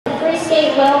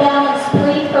skate well balanced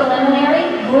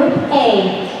pre-preliminary Group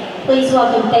A. Please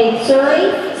welcome Faith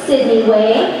Surrey, Sidney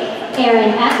Wade,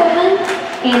 Erin Ackerman,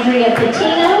 Andrea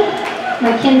Patino,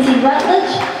 Mackenzie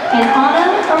Rutledge, and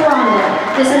Anna Aranda.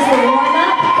 This is the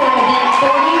warm-up for event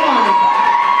 41.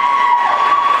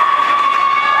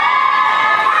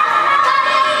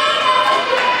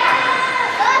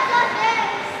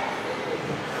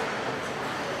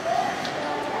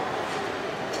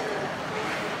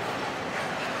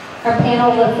 Our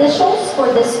panel of officials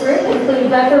for this group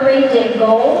include referee Dick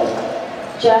Gold,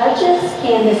 judges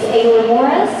Candace Ayler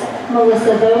Morris,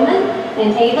 Melissa Bowman,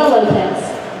 and Ava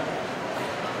Lopez.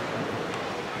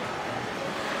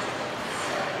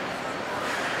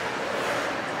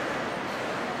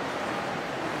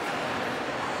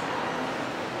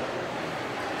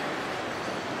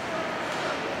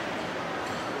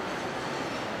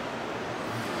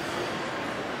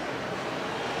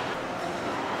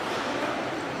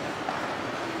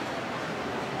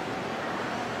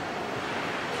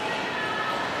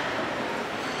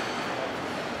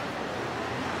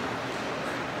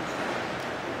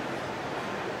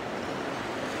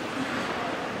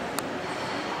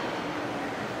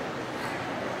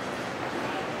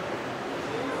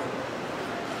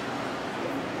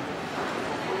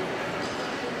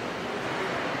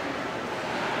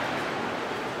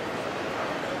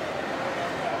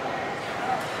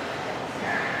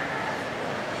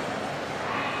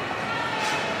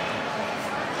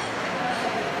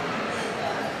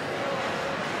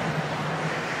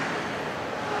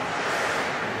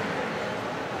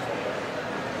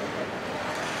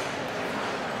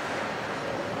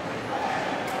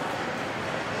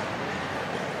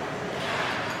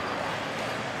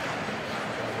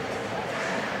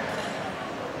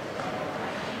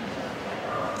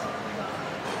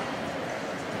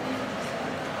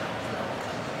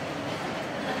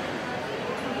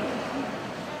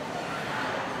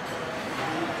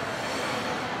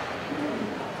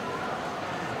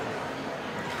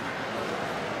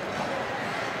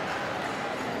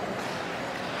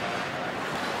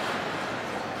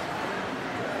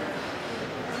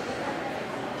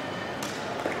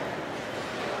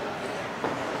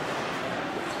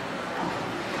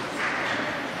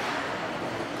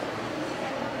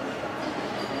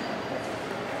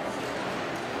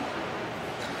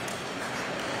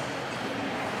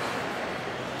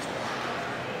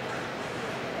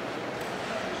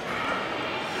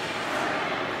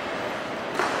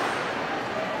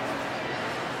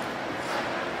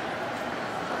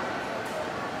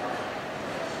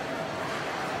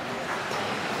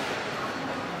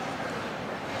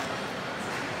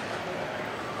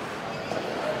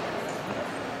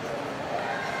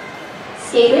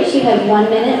 Skaters, you have 1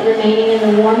 minute remaining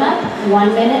in the warm-up,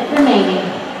 1 minute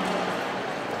remaining.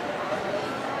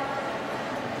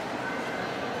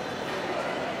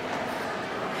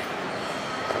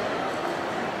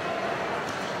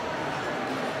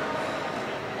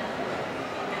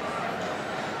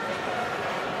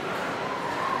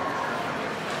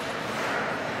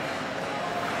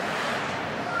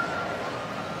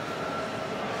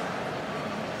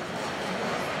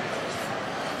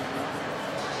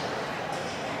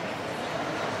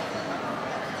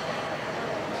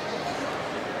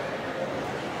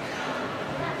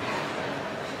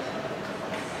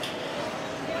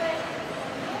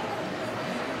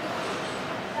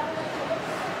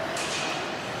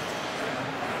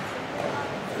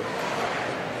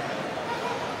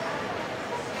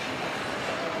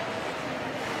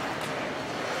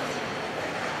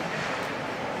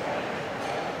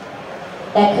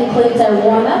 That concludes our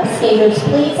warm-up. Skaters,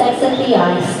 please exit the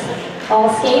ice. All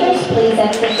skaters, please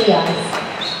exit the ice.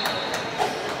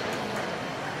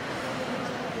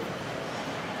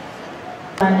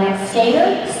 Our next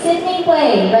skater, Sidney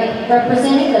Wade,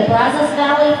 representing the Brazos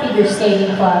Valley Figure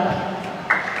Skating Club.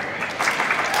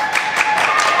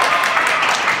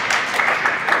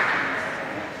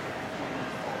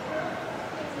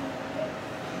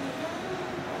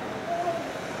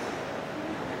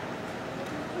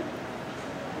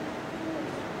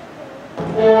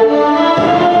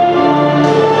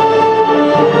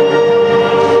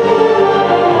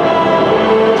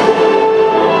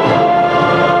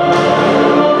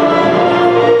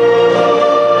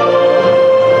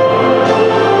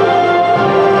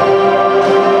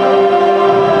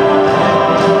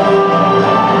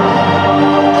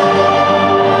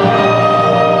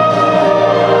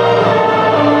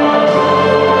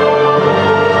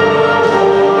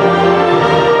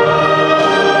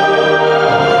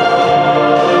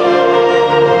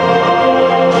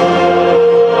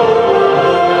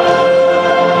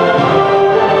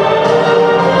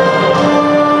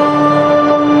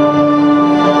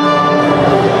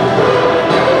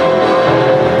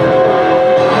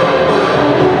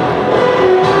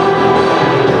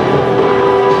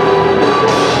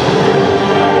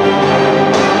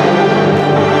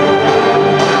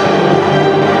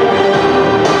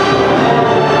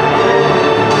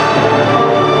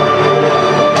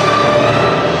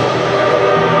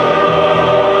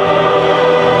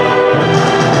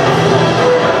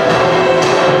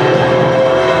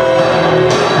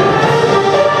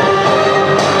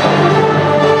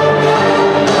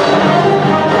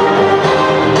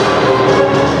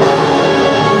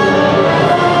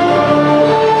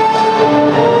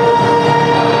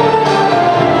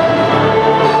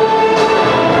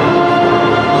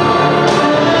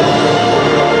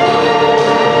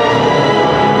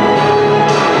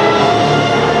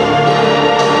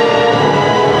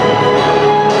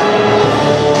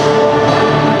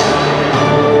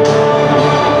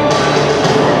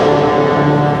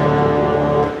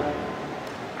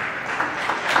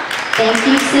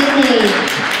 Please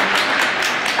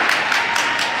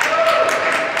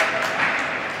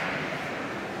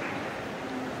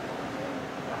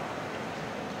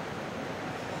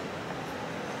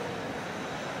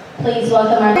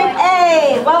welcome our Group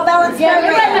A, well-balanced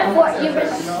program.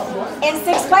 In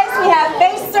 6th place, we have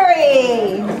Faith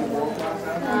Surrey.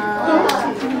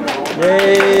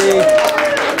 Yay!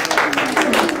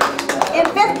 In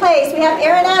 5th place, we have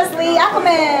Aaron Asley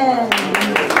Ackelman.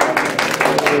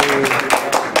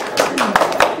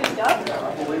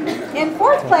 In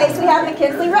 4th place, we have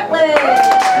Mackenzie Rutledge.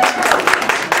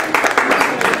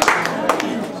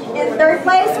 In 3rd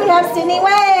place, we have Sidney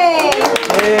Way.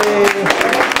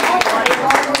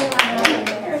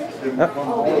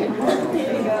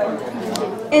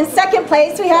 In 2nd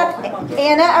place, we have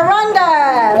Anna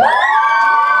Aranda.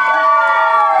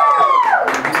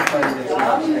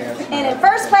 And in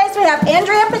 1st place, we have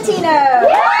Andrea Patino.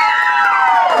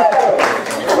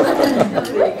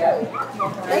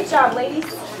 Great job, ladies.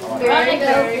 Very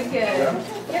good.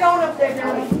 Get on up there,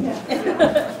 girl.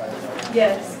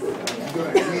 Yes.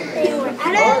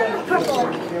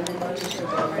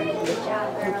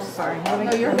 Sorry.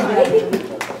 No, you're fine.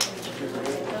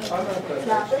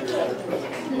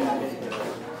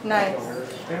 Nice.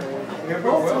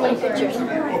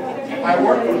 I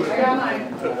work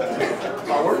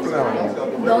for them.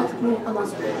 Don't move.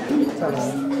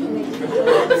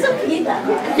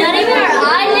 Not even our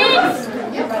eyelids?